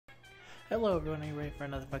Hello everyone, are you ready for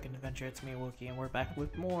another fucking adventure? It's me, Wookie, and we're back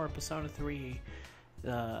with more Persona 3.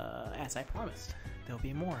 As I promised, there'll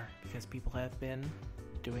be more, because people have been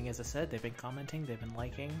doing as I said. They've been commenting, they've been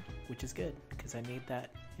liking, which is good, because I need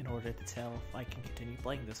that in order to tell if I can continue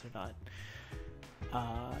playing this or not.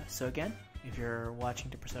 So again, if you're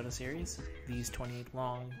watching the Persona series, these 20 minute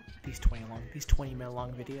long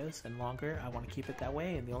videos and longer, I want to keep it that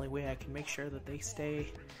way, and the only way I can make sure that they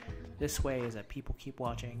stay this way is that people keep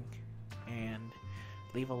watching and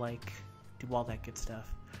leave a like, do all that good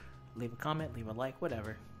stuff. Leave a comment, leave a like,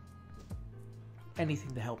 whatever.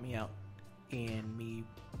 Anything to help me out in me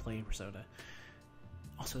playing Persona.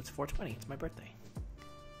 Also, it's 420, it's my birthday.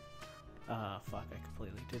 Fuck, I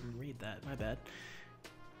completely didn't read that, my bad.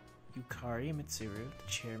 Yukari, Mitsuru, the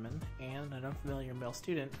chairman, and an unfamiliar male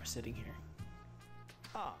student are sitting here.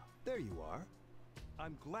 Ah, there you are.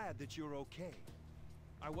 I'm glad that you're okay.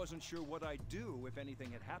 I wasn't sure what I'd do if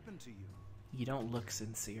anything had happened to you. You don't look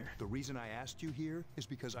sincere. The reason I asked you here is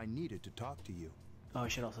because I needed to talk to you. Oh, I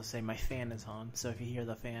should also say my fan is on, so if you hear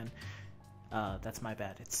the fan, that's my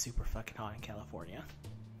bad. It's super fucking hot in California.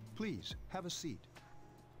 Please, have a seat.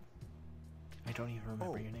 I don't even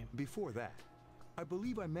remember your name. Before that, I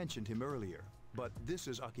believe I mentioned him earlier, but this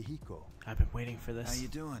is Akihiko. I've been waiting for this. How you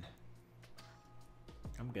doing?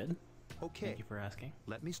 I'm good. Okay. Thank you for asking.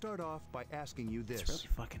 Let me start off by asking you this. It's really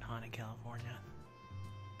fucking hot in California.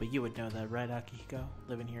 But you would know that, right, Akihiko?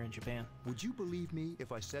 Living here in Japan. Would you believe me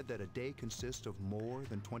if I said that a day consists of more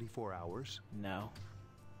than 24 hours? No.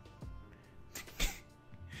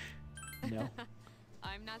 No.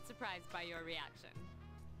 I'm not surprised by your reaction.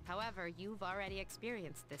 However, you've already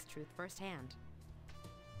experienced this truth firsthand.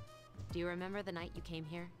 Do you remember the night you came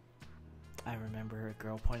here? I remember a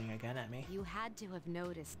girl pointing a gun at me. You had to have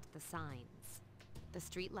noticed the signs. The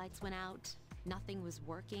streetlights went out, nothing was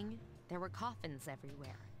working, there were coffins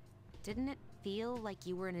everywhere. Didn't it feel like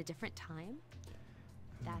you were in a different time?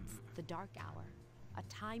 That's the dark hour, a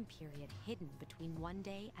time period hidden between one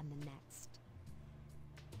day and the next.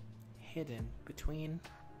 Hidden between?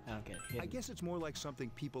 I don't get it. Hidden. I guess it's more like something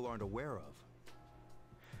people aren't aware of.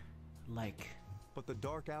 Like? But the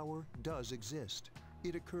dark hour does exist.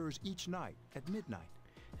 It occurs each night at midnight.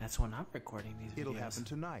 That's when I'm recording these videos. It'll happen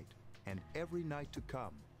tonight, and every night to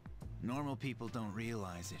come. Normal people don't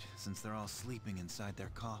realize it, since they're all sleeping inside their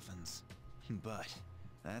coffins. But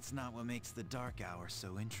that's not what makes the dark hour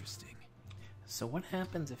so interesting. So what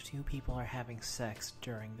happens if two people are having sex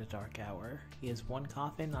during the dark hour? Is one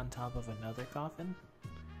coffin on top of another coffin?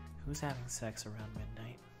 Who's having sex around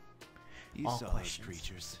midnight? You all saw questions. those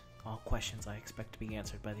creatures. All questions I expect to be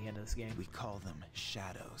answered by the end of this game. We call them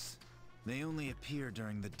shadows. They only appear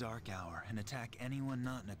during the dark hour and attack anyone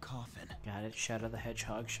not in a coffin. Got it. Shadow the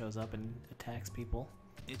Hedgehog shows up and attacks people.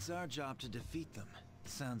 It's our job to defeat them.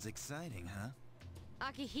 Sounds exciting, huh?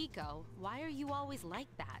 Akihiko, why are you always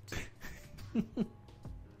like that?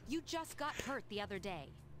 You just got hurt the other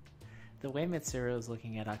day. The way Mitsuru is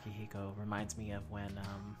looking at Akihiko reminds me of when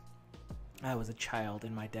I was a child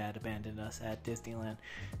and my dad abandoned us at Disneyland.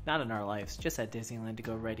 Not in our lives, just at Disneyland to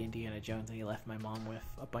go ride Indiana Jones, and he left my mom with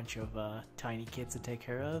a bunch of tiny kids to take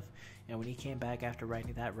care of. And when he came back after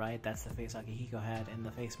riding that ride, that's the face Akihiko had, and the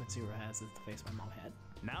face Mitsuru has is the face my mom had.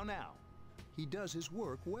 Now. He does his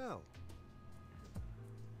work well.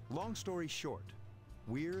 Long story short,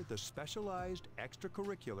 we're the Specialized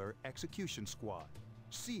Extracurricular Execution Squad.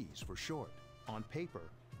 C's for short. On paper,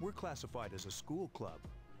 we're classified as a school club.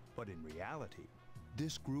 But in reality,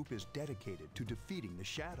 this group is dedicated to defeating the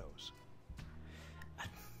shadows.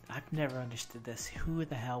 I've never understood this. Who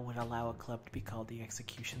the hell would allow a club to be called the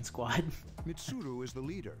Execution Squad? Mitsuru is the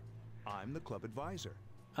leader. I'm the club advisor.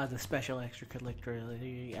 The Special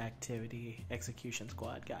Extracurricular Activity Execution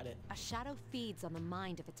Squad. Got it. A shadow feeds on the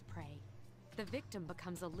mind of its prey. The victim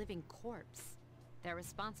becomes a living corpse. They're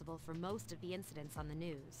responsible for most of the incidents on the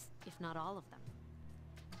news, if not all of them.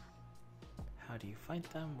 How do you fight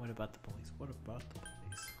them? What about the police? What about the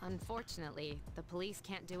police? Unfortunately, the police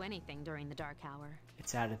can't do anything during the dark hour.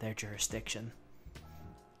 It's out of their jurisdiction.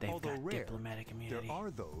 They've Although got rare, diplomatic immunity. there are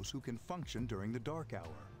those who can function during the dark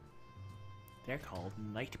hour. They're called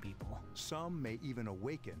night people. Some may even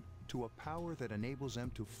awaken to a power that enables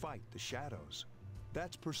them to fight the shadows.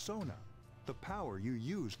 That's Persona, the power you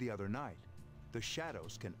used the other night. The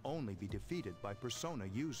shadows can only be defeated by Persona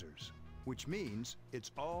users, which means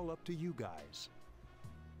it's all up to you guys.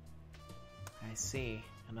 I see,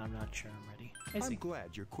 and I'm not sure I'm ready. I see. I'm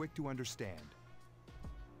glad you're quick to understand.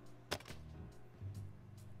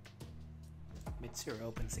 Mitsuru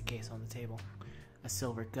opens the case on the table. A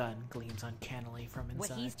silver gun gleams uncannily from inside.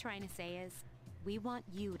 What he's trying to say is, we want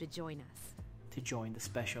you to join us. to join the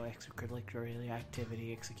Special Extracurricular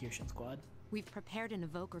Activity Execution Squad. We've prepared an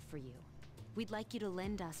evoker for you. We'd like you to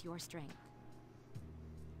lend us your strength.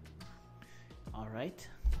 Alright.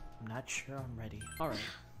 I'm not sure I'm ready. Alright.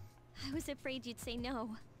 I was afraid you'd say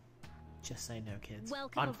no. Just say no, kids.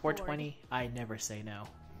 Welcome On aboard. 420, I never say no.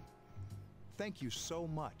 Thank you so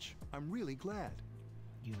much. I'm really glad.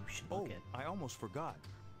 You should Oh, look it. I almost forgot.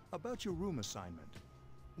 About your room assignment.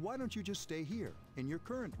 Why don't you just stay here, in your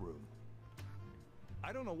current room?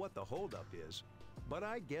 I don't know what the holdup is, but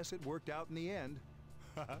I guess it worked out in the end.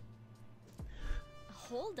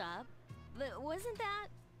 Hold up. But wasn't that...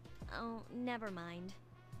 Oh, never mind.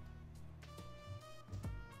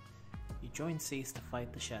 You join Cease to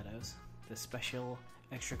fight the Shadows, the Special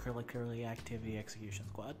Extracurricular Activity Execution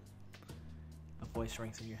Squad. A voice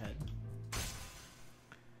rings in your head.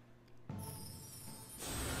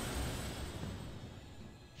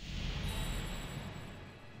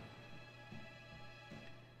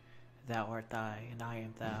 Thou art I, and I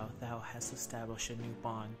am thou. Thou hast established a new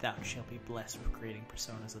bond. Thou shalt be blessed with creating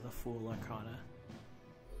personas of the Fool Arcana.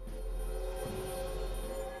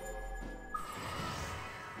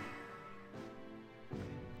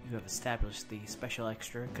 You have established the Special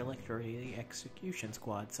Extracurricular Execution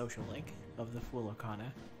Squad social link of the Fool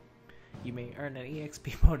Arcana. You may earn an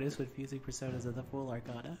EXP bonus with fusing personas of the Fool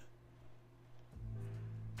Arcana.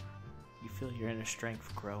 You feel your inner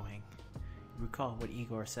strength growing. You recall what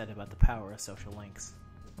Igor said about the power of social links.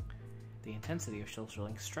 The intensity of social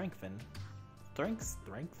links strengthens.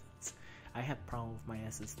 I have a problem with my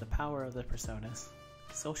essence. The power of the personas.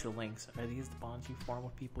 Social links, are these the bonds you form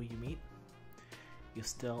with people you meet? You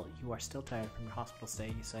are still tired from your hospital stay.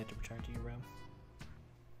 You decide to return to your room.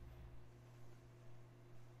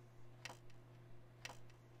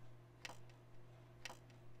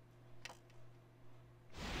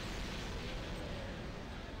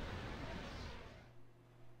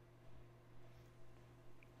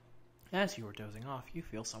 As you are dozing off, you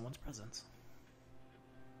feel someone's presence.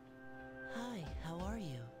 Hi, how are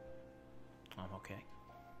you? I'm okay.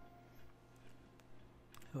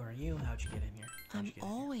 Who are you? How'd you get in here? I'm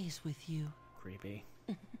always with you. Creepy.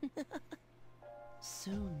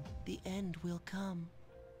 Soon, the end will come.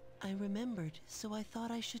 I remembered, so I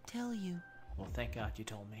thought I should tell you. Well, thank God you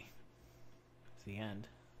told me. It's the end.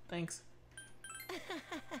 Thanks.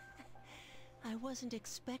 I wasn't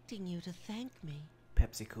expecting you to thank me.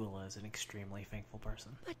 Pepsi Cola is an extremely thankful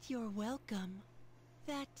person. But you're welcome.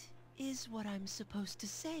 That is what I'm supposed to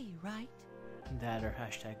say, right? That or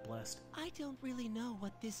hashtag blessed. I don't really know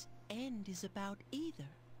what this end is about either.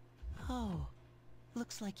 Oh,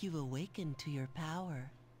 looks like you've awakened to your power.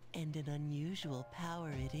 And an unusual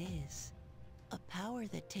power it is. A power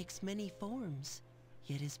that takes many forms,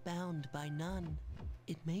 yet is bound by none.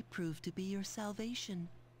 It may prove to be your salvation,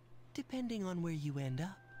 depending on where you end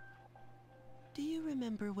up. Do you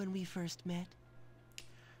remember when we first met?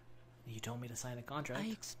 You told me to sign a contract. I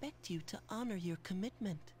expect you to honor your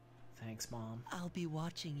commitment. Thanks, Mom. I'll be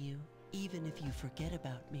watching you, even if you forget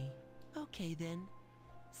about me. Okay then.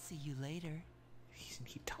 See you later.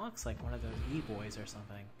 He talks like one of those e-boys or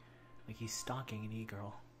something. Like he's stalking an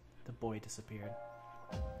e-girl. The boy disappeared.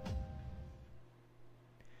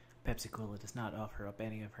 Pepsi Cola does not offer up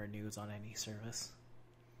any of her news on any service.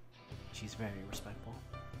 She's very respectful.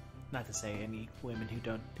 Not to say any women who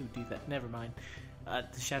do that. Never mind.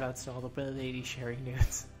 Shoutouts to all the ladies sharing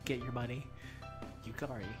news. Get your money.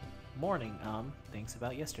 Yukari. Morning, thanks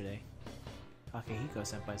about yesterday. Akihiko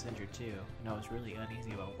Senpai's injured too, and I was really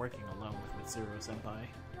uneasy about working alone with Mitsuru Senpai.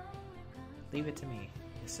 Leave it to me.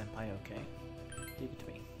 Is Senpai okay? Leave it to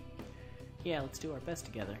me. Yeah, let's do our best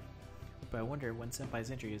together. But I wonder when Senpai's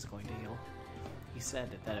injury is going to heal. He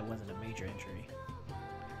said that it wasn't a major injury.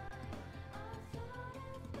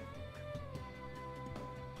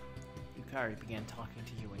 Yukari began talking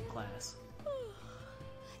to you in class.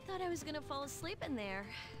 I thought I was gonna fall asleep in there.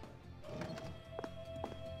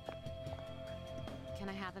 Can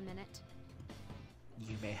I have a minute?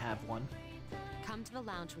 You may have one. Come to the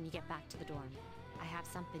lounge when you get back to the dorm. I have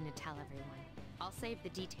something to tell everyone. I'll save the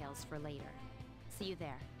details for later. See you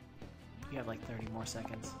there. You have like 30 more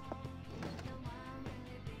seconds.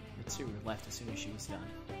 Mitsuru left as soon as she was done.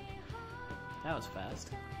 That was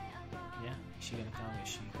fast. Yeah, is she gonna come? Is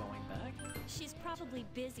she going back? She's probably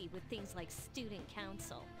busy with things like student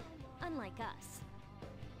council. Unlike us.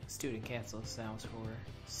 Student council sounds for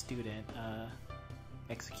student,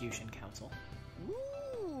 execution council.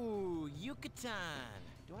 Ooh, Yucatan!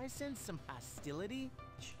 Do I sense some hostility?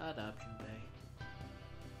 Shut up, Junpei.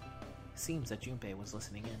 Seems that Junpei was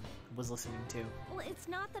listening too. Well, it's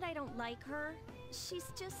not that I don't like her. She's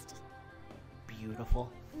just...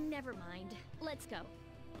 Beautiful. Never mind. Let's go.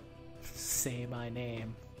 Say my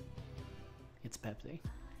name. It's Pepsi.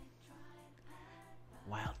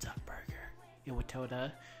 Wild Duck Burger.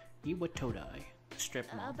 Iwatodai.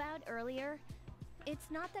 Strip mall. About earlier, it's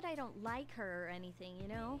not that I don't like her or anything, you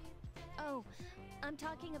know? Oh, I'm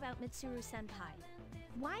talking about Mitsuru Senpai.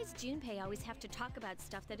 Why's Junpei always have to talk about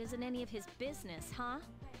stuff that isn't any of his business, huh?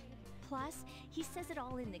 Plus, he says it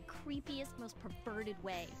all in the creepiest, most perverted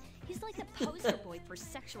way. He's like the poster boy for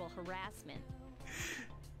sexual harassment.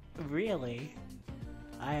 Really?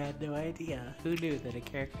 I had no idea. Who knew that a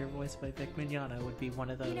character voiced by Vic Mignogna would be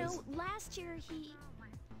one of those? You know, last year he...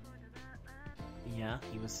 Yeah,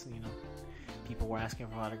 he was, you know, people were asking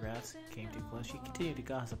for autographs, came too close. She continued to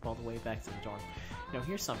gossip all the way back to the dorm. You know,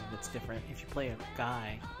 here's something that's different. If you play a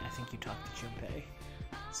guy, I think you talk to Junpei.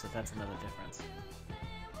 So that's another difference.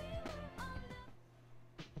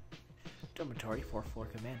 Dormitory, 4th floor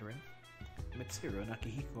command room. Mitsuru and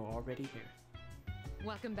Akihiko are already here.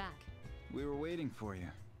 Welcome back. We were waiting for you.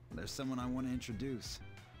 There's someone I want to introduce.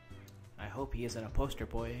 I hope he isn't a poster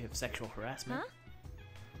boy of sexual harassment. Huh?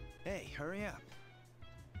 Hey, hurry up.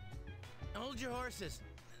 Hold your horses.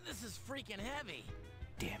 This is freaking heavy.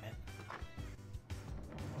 Damn it.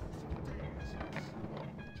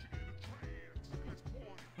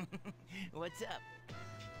 What's up?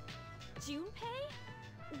 Junpei?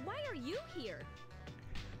 Why are you here?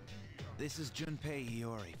 This is Junpei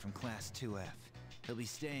Iori from Class 2F. He'll be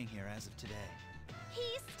staying here as of today.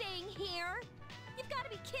 He's staying here? You've got to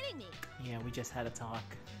be kidding me. Yeah, we just had a talk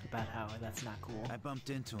about how that's not cool. I bumped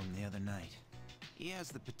into him the other night. He has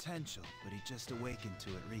the potential, but he just awakened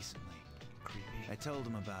to it recently. Creepy. I told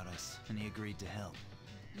him about us, and he agreed to help.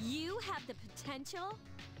 You have the potential?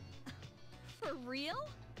 For real?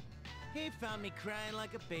 He found me crying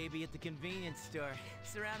like a baby at the convenience store,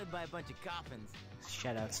 surrounded by a bunch of coffins.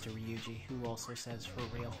 Shoutouts to Ryuji, who also says for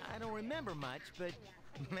real. I don't remember much, but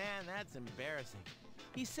man, that's embarrassing.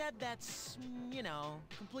 He said that's, you know,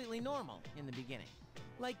 completely normal in the beginning.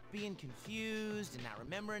 Like being confused and not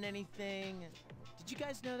remembering anything. Did you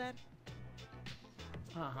guys know that?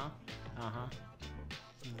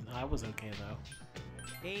 I was okay though.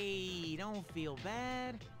 Hey, don't feel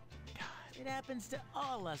bad. It happens to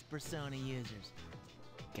all us Persona users.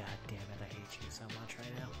 God damn it, I hate you so much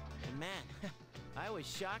right now. And man, I was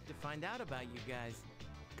shocked to find out about you guys.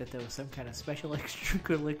 That there was some kind of special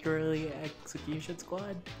extracurricular execution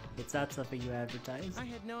squad? It's not something you advertise. I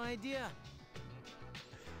had no idea.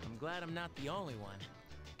 I'm glad I'm not the only one.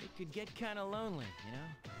 It could get kinda lonely, you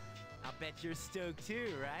know? I'll bet you're stoked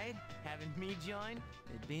too, right? Having me join?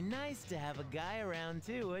 It'd be nice to have a guy around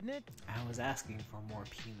too, wouldn't it? I was asking for more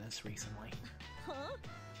penis recently. Huh?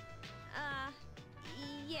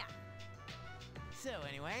 Yeah. So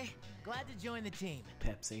anyway, glad to join the team.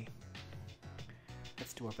 Pepsi.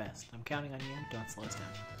 Let's do our best. I'm counting on you. Don't slow us down.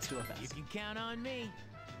 Let's do our You best. can count on me.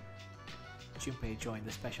 Junpei joined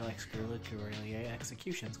the special extracurricular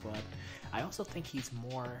execution squad. I also think he's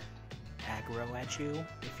more aggro at you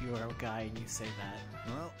if you're a guy and you say that.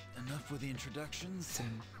 Well, enough with the introductions.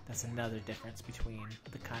 That's another difference between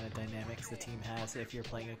the kind of dynamics the team has if you're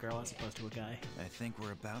playing a girl as opposed to a guy. I think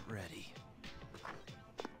we're about ready.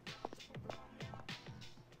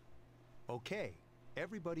 Okay,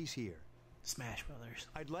 everybody's here. Smash Brothers.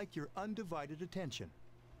 I'd like your undivided attention.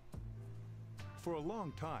 For a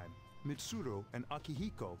long time, Mitsuru and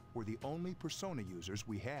Akihiko were the only Persona users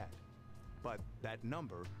we had. But that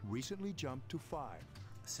number recently jumped to 5.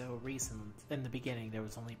 So in the beginning there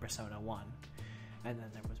was only Persona 1, and then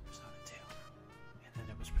there was Persona 2, and then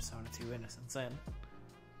there was Persona 2 Innocence Sin,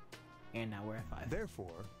 and now we're at 5.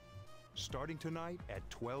 Therefore, starting tonight at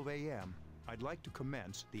 12 a.m., I'd like to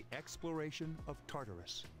commence the exploration of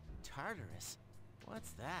Tartarus. Tartarus?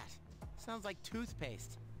 What's that? Sounds like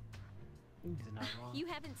toothpaste. He's not wrong. You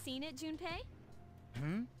haven't seen it, Junpei?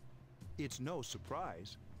 Hmm? It's no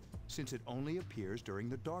surprise, since it only appears during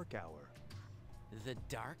the dark hour. The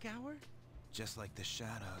dark hour? Just like the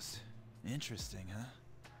shadows. Interesting, huh?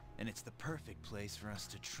 And it's the perfect place for us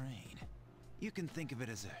to train. You can think of it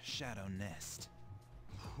as a shadow nest.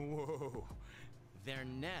 Whoa. Their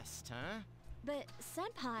nest, huh? But,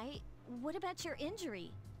 Senpai, what about your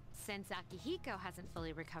injury? Since Akihiko hasn't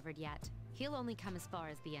fully recovered yet, he'll only come as far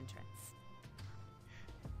as the entrance.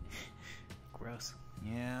 Gross.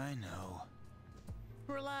 Yeah, I know.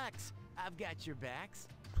 Relax. I've got your backs.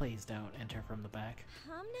 Please don't enter from the back.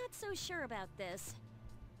 I'm not so sure about this.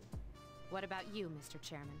 What about you, Mr.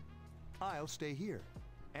 Chairman? I'll stay here.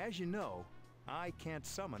 As you know, I can't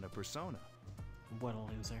summon a persona. What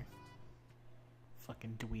a loser.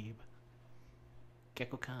 Fucking dweeb.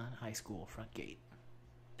 Gekkokan High School front gate.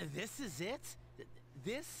 This is it?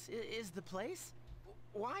 This is the place?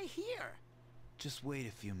 Why here? Just wait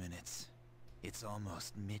a few minutes. It's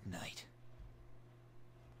almost midnight.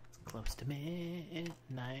 It's close to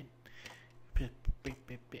midnight.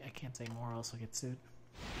 I can't say more, else I'll get sued.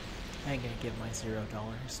 I ain't gonna give my $0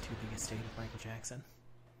 to the estate of Michael Jackson.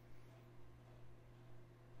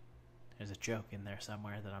 There's a joke in there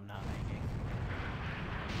somewhere that I'm not making.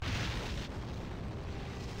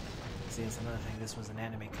 See, that's another thing. This was an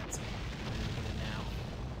anime cutscene. I'm gonna get it now.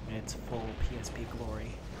 And it's full PSP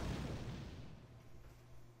glory.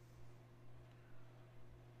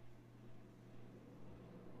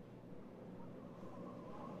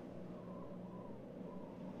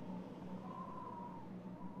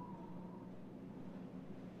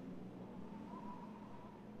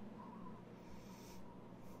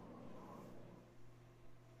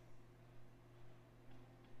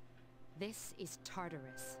 This is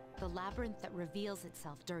Tartarus, the labyrinth that reveals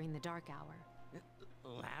itself during the dark hour.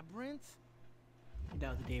 Labyrinth? You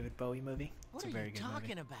know the David Bowie movie? What It's a are very you good talking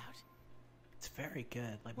movie. about? It's very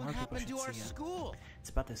good. Like, What more people happened should to our see it. school? It's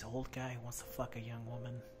about this old guy who wants to fuck a young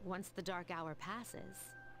woman. Once the dark hour passes,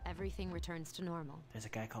 everything returns to normal. There's a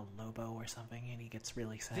guy called Lobo or something, and he gets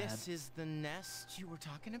really sad. This is the nest you were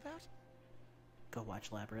talking about? Go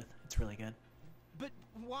watch Labyrinth. It's really good. But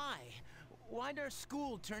why? Why'd our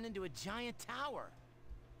school turn into a giant tower?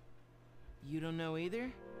 You don't know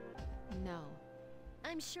either? No.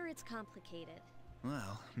 I'm sure it's complicated.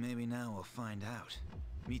 Well, maybe now we'll find out.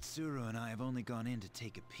 Mitsuru and I have only gone in to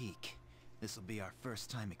take a peek. This'll be our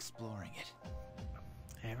first time exploring it.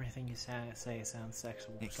 Everything you say sounds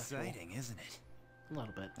sexual. Exciting, isn't it? A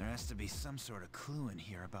little bit. There has to be some sort of clue in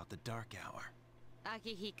here about the dark hour.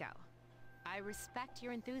 Akihiko, I respect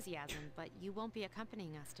your enthusiasm, but you won't be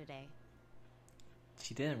accompanying us today.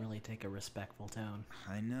 She didn't really take a respectful tone.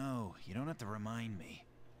 I know. You don't have to remind me.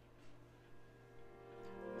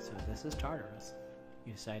 So this is Tartarus.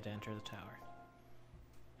 You decide to enter the tower.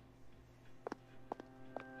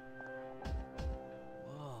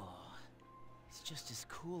 Whoa. It's just as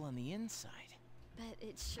cool on the inside. But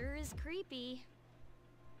it sure is creepy.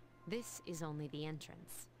 This is only the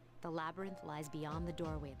entrance. The labyrinth lies beyond the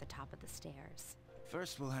doorway at the top of the stairs.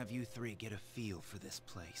 First, we'll have you three get a feel for this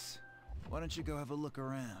place. Why don't you go have a look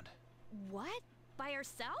around? What? By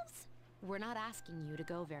ourselves? We're not asking you to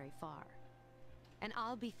go very far. And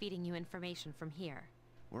I'll be feeding you information from here.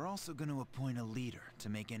 We're also going to appoint a leader to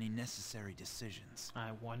make any necessary decisions.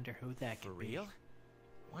 I wonder who that For could be. real?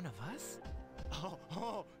 One of us?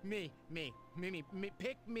 Oh, me,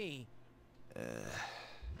 pick me.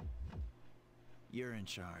 You're in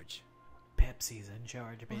charge. Pepsi's in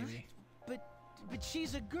charge, baby. But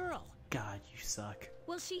she's a girl. God, you suck.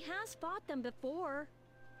 Well, she has fought them before.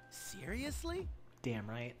 Seriously? Damn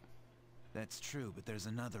right. That's true, but there's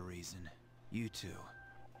another reason. You two.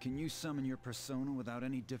 Can you summon your persona without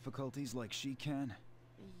any difficulties like she can?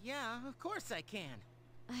 Yeah, of course I can.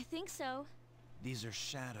 I think so. These are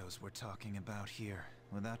shadows we're talking about here.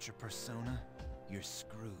 Without your persona, you're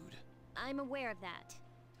screwed. I'm aware of that.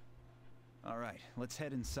 Alright, let's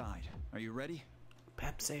head inside. Are you ready?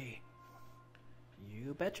 Pepsi.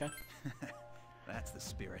 You betcha. That's the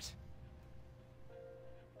spirit.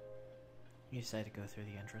 You decide to go through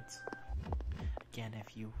the entrance. Again,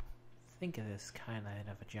 if you think of this kind of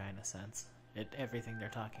in a vagina sense, everything they're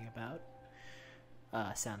talking about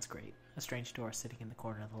sounds great. A strange door sitting in the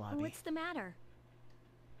corner of the lobby. What's the matter?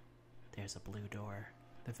 There's a blue door.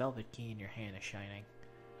 The velvet key in your hand is shining.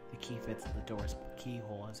 The key fits in the door's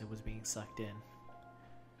keyhole as it was being sucked in.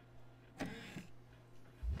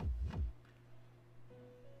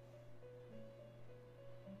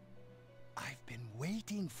 I've been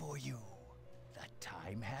waiting for you. The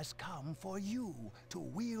time has come for you to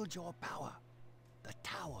wield your power. The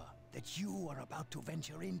tower that you are about to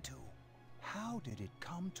venture into. How did it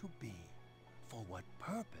come to be? For what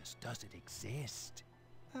purpose does it exist?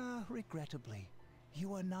 Regrettably,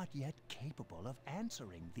 you are not yet capable of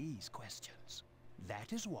answering these questions.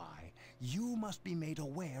 That is why you must be made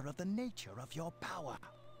aware of the nature of your power.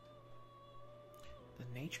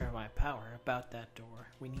 The nature of my power about that door.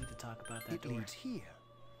 We need to talk about that It door. leads here,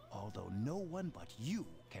 although no one but you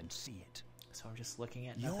can see it. So I'm just looking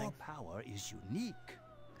at nothing. Your power is unique.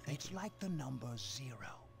 It's like the number 0.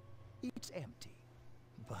 It's empty,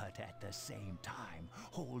 but at the same time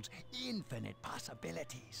holds infinite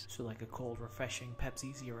possibilities. So like a cold, refreshing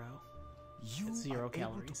Pepsi Zero. You It's 0 are able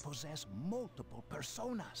calories. to possess multiple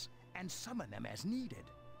personas and summon them as needed.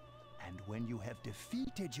 And when you have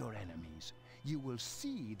defeated your enemies, you will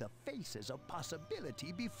see the faces of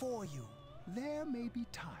possibility before you. There may be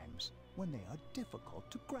times when they are difficult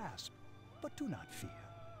to grasp, but do not fear.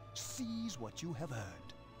 Seize what you have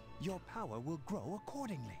earned. Your power will grow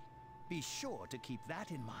accordingly. Be sure to keep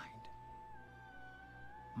that in mind.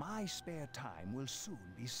 My spare time will soon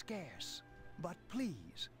be scarce. But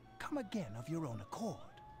please, come again of your own accord.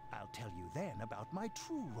 I'll tell you then about my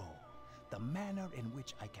true role, the manner in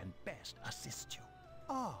which I can best assist you.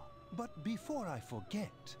 Ah, but before I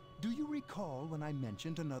forget, do you recall when I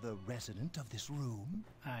mentioned another resident of this room?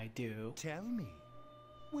 I do. Tell me,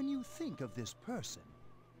 when you think of this person,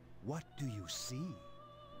 what do you see?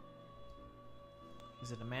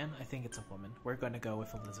 Is it a man? I think it's a woman. We're going to go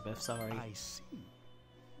with Elizabeth, sorry. I see.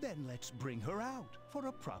 Then let's bring her out for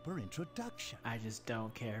a proper introduction. I just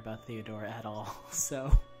don't care about Theodore at all,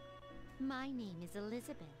 so... My name is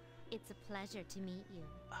Elizabeth. It's a pleasure to meet you.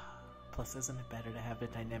 Plus, isn't it better to have a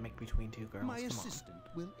dynamic between two girls? My Come assistant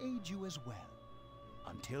will aid you as well.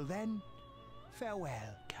 Until then,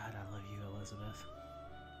 farewell. God, I love you, Elizabeth.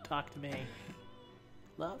 Talk to me.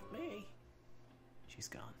 Love me. She's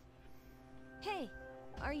gone. Hey,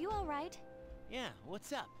 are you alright? Yeah,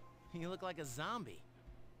 what's up? You look like a zombie.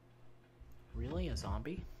 Really? A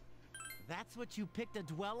zombie? That's what you picked to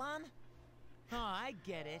dwell on? Oh, I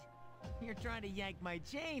get it. You're trying to yank my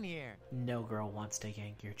chain here. No girl wants to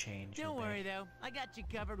yank your chain. Don't worry, though. I got you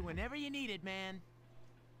covered whenever you need it, man.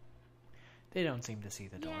 They don't seem to see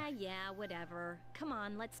the door. Yeah, whatever. Come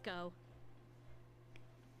on, let's go.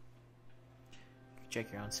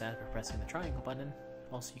 Check your own stats by pressing the triangle button.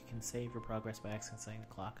 Also, you can save your progress by accessing the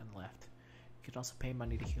clock on the left. You can also pay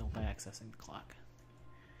money to heal by accessing the clock.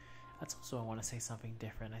 That's also, I want to say something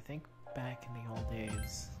different. I think back in the old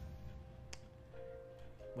days,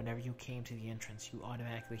 whenever you came to the entrance, you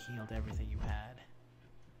automatically healed everything you had.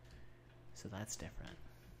 So that's different.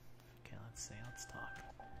 Okay, let's see, let's talk.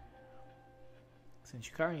 Since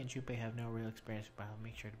Yukari and Junpei have no real experience, but I'll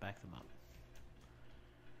make sure to back them up.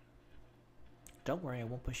 Don't worry, I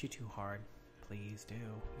won't push you too hard. Please do.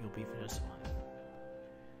 You'll be just fine.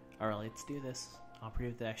 Alright, let's do this. I'll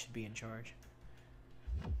prove that I should be in charge.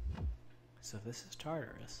 So this is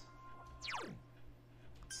Tartarus.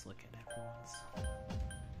 Let's look at everyone's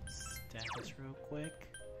status real quick.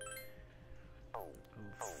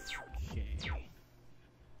 Okay.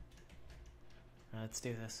 Let's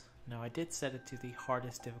do this. Now I did set it to the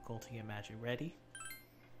hardest difficulty imagine. Ready?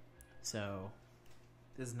 So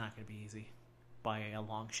this is not going to be easy by a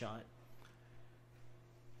long shot.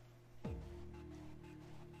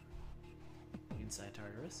 Inside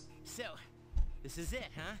Tartarus. So, this is it,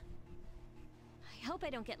 huh? I hope I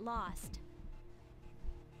don't get lost.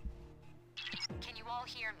 Can you all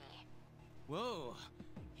hear me? Whoa,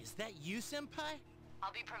 is that you, Senpai?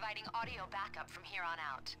 I'll be providing audio backup from here on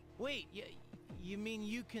out. Wait, you mean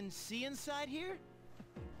you can see inside here?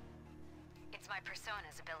 It's my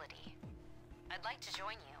persona's ability. I'd like to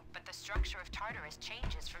join you, but the structure of Tartarus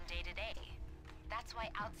changes from day to day. That's why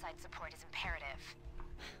outside support is imperative.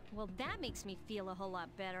 Well, that makes me feel a whole lot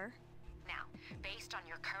better. Now, based on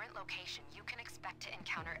your current location, you can expect to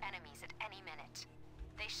encounter enemies at any minute.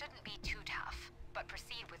 They shouldn't be too tough, but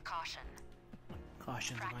proceed with caution.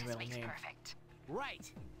 Caution's my Practice real makes name. perfect.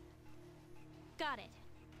 Right. Got it.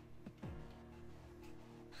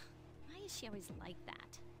 Why is she always like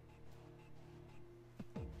that?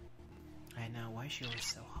 I know, why is she always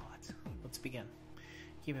so hot? Let's begin.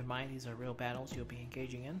 Keep in mind these are real battles you'll be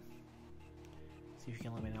engaging in. See if you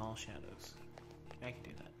can eliminate all shadows. I can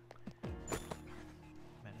do that.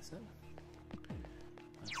 Medicine.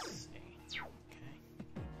 Let's see. Okay.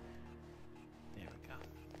 There we go.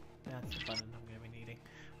 That's the button I'm going to be needing.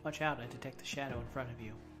 Watch out, I detect the shadow in front of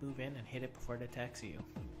you. Move in and hit it before it attacks you.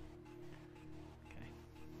 Okay.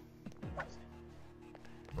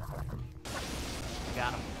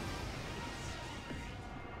 Got him.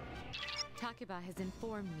 Takuba has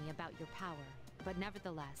informed me about your power, but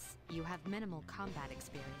nevertheless, you have minimal combat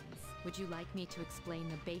experience. Would you like me to explain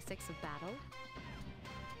the basics of battle?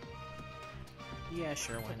 Yeah,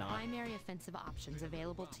 sure, why The not? primary offensive options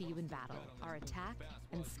available to you in battle are attack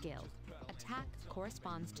and skill. Attack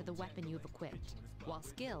corresponds to the weapon you've equipped, while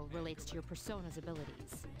skill relates to your persona's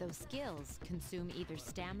abilities. Those skills consume either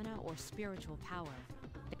stamina or spiritual power.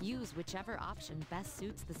 Use whichever option best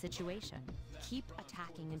suits the situation. Keep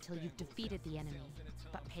attacking until you've defeated the enemy,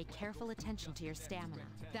 but pay careful attention to your stamina.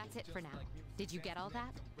 That's it for now. Did you get all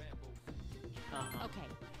that? Okay,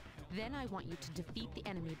 then I want you to defeat the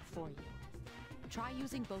enemy before you. Try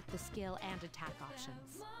using both the skill and attack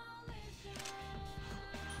options.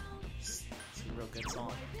 It's a real good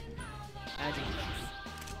song. Magic.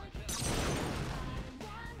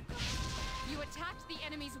 You attacked the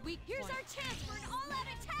enemy's weak point. Here's our chance for an all-out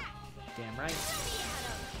attack! Damn right. Let me at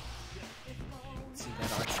 'em! See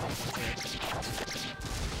that art too.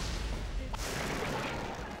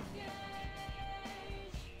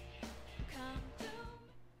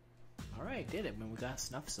 Alright, did it when we got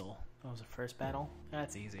Snuff Soul. That was the first battle.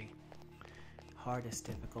 That's easy. Hardest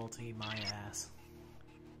difficulty, my ass.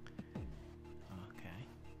 Okay.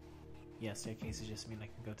 Yeah, staircases just mean I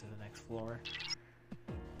can go to the next floor.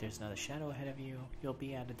 There's another shadow ahead of you. You'll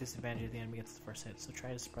be at a disadvantage if the enemy gets the first hit, so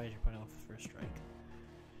try to surprise your opponent with the first strike.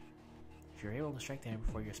 If you're able to strike the enemy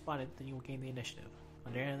before you're spotted, then you will gain the initiative.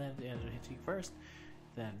 On the other hand, if the enemy hits you first,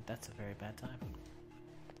 then that's a very bad time.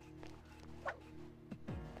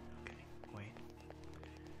 Okay, wait.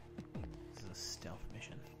 This is a stealth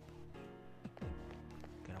mission.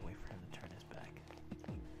 Gotta wait for him to turn his back.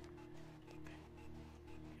 Okay.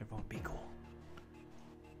 Everyone be cool.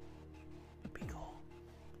 Be cool.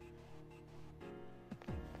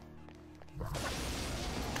 God,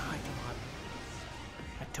 come on.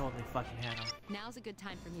 I totally fucking had him. Now's a good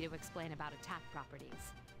time for me to explain about attack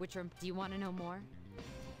properties. Which are... Do you want to know more?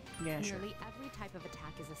 Yeah, sure. Nearly every type of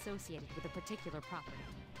attack is associated with a particular property.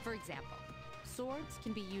 For example, swords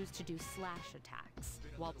can be used to do slash attacks,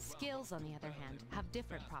 while skills, on the other hand, have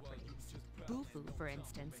different properties. Bufu, for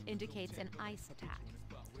instance, indicates an ice attack.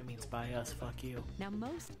 It means by us, fuck you. Now,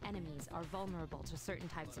 most enemies are vulnerable to certain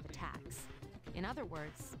types of attacks. In other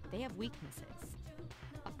words, they have weaknesses.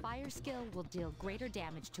 A fire skill will deal greater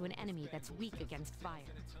damage to an enemy that's weak against fire.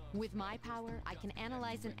 With my power, I can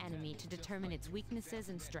analyze an enemy to determine its weaknesses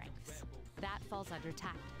and strengths. That falls under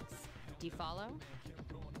tactics. Do you follow?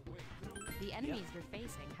 The enemies you're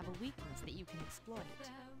facing have a weakness that you can exploit.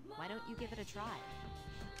 Why don't you give it a try?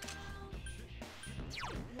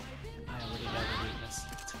 I already know the weakness.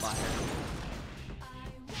 It's fire.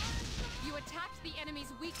 You attacked the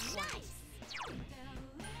enemy's weak point.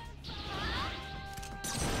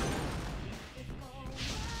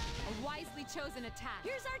 A wisely chosen attack.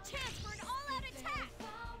 Here's our chance for an all-out attack!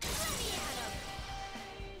 Let me at him!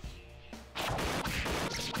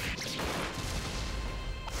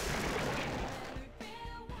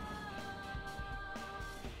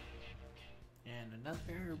 And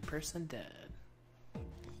another person dead.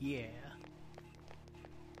 Yeah.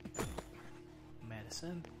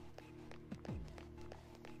 Medicine.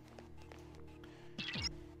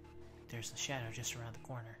 There's a shadow just around the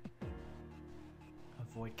corner.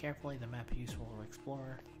 Avoid carefully, the map useful for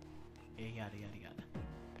explorer. Yada yada yada.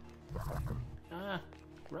 Ah!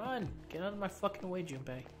 Run! Get out of my fucking way,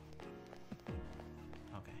 Junpei.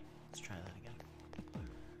 Okay, let's try that again.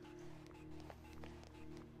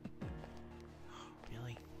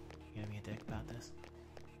 Really? You gonna be a dick about this?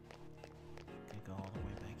 Gonna go all the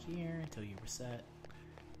way back here until you reset.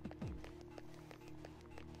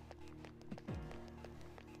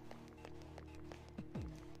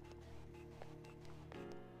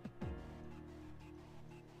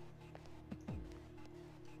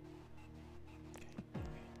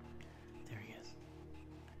 There he is.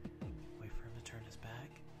 Wait for him to turn his back.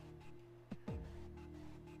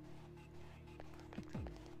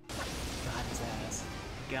 Got his ass.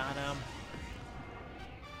 Got him.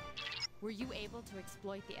 Were you able to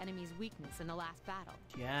exploit the enemy's weakness in the last battle?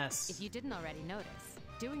 Yes. If you didn't already notice,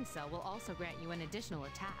 doing so will also grant you an additional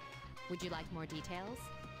attack. Would you like more details?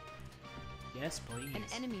 Yes, please. An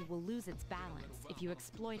enemy will lose its balance if you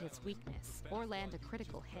exploit its weakness or land a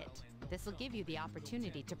critical hit. This will give you the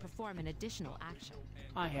opportunity to perform an additional action.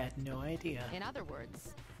 I had no idea. In other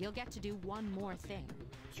words, you'll get to do one more thing.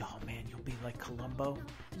 Yo, man, you'll be like Columbo.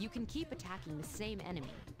 You can keep attacking the same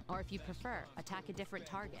enemy, or if you prefer, attack a different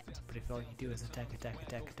target. But if all you do is attack,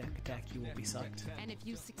 you will be sucked. And if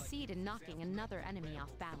you succeed in knocking another enemy off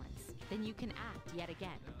balance, then you can act yet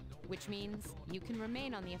again. Which means you can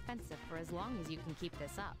remain on the offensive for as long as you can keep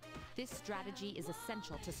this up. This strategy is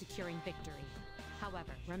essential to securing victory.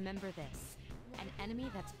 However, remember this. An enemy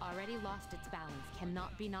that's already lost its balance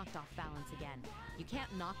cannot be knocked off balance again. You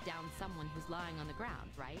can't knock down someone who's lying on the ground,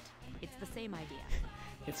 right? It's the same idea.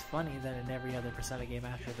 It's funny that in every other Persona game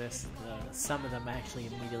after this, some of them actually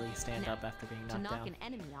immediately stand up after being knocked down. To knock down. an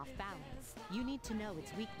enemy off balance, you need to know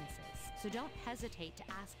its weaknesses, so don't hesitate to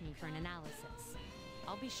ask me for an analysis.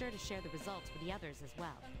 I'll be sure to share the results with the others as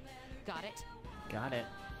well. Got it? Got it.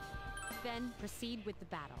 Then proceed with the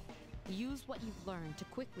battle. Use what you've learned to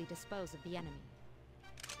quickly dispose of the enemy.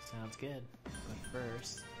 Sounds good. But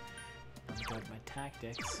first, let me go to my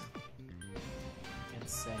tactics and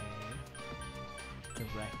say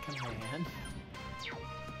direct command.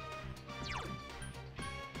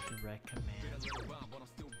 Direct command.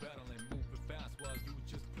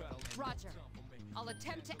 Roger. I'll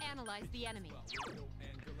attempt to analyze the enemy.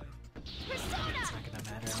 It's not gonna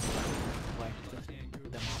matter. Wipe this.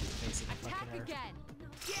 with them off the face of the Attack fucking earth. again!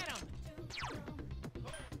 Get him!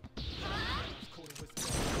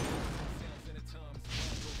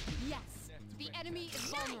 Yes, the enemy is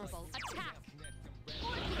vulnerable. Attack!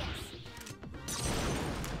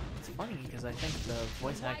 It's funny because I think the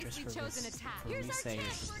voice actress for Wisely this, chosen attack. for Here's our Misei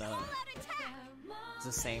chance. is Let's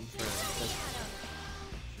the same for the,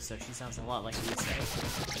 so she sounds a lot like Misei.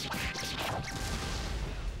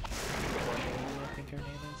 I think her name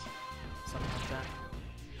is something like that.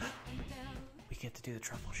 We get to do the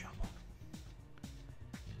truffle shuffle.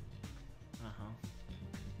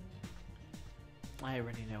 I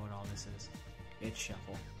already know what all this is. It's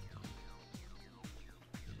shuffle.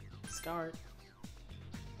 Start.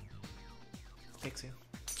 Pixie.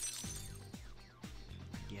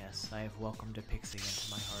 Yes, I have welcomed a Pixie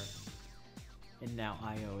into my heart. And now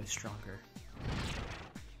Io is stronger.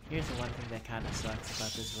 Here's the one thing that kinda sucks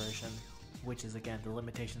about this version, which is again the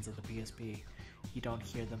limitations of the PSP. You don't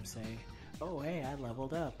hear them say, oh hey, I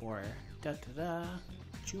leveled up, or da da da,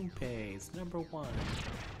 Junpei's #1.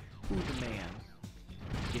 Who the man?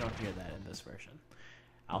 You don't hear that in this version.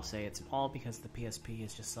 I'll say it's all because the PSP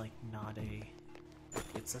is just like not a...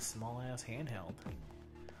 It's a small ass handheld.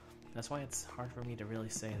 That's why it's hard for me to really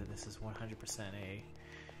say that this is 100% a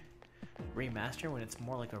remaster when it's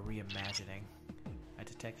more like a reimagining. I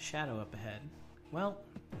detect a shadow up ahead. Well,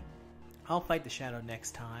 I'll fight the shadow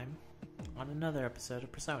next time on another episode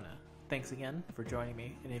of Persona. Thanks again for joining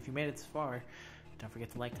me, and if you made it this far, don't forget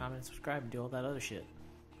to like, comment, and subscribe, and do all that other shit.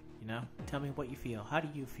 You know? Tell me what you feel. How do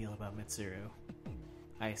you feel about Mitsuru?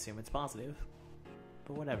 I assume it's positive.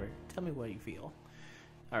 But whatever. Tell me what you feel.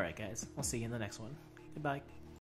 Alright guys, I'll see you in the next one. Goodbye.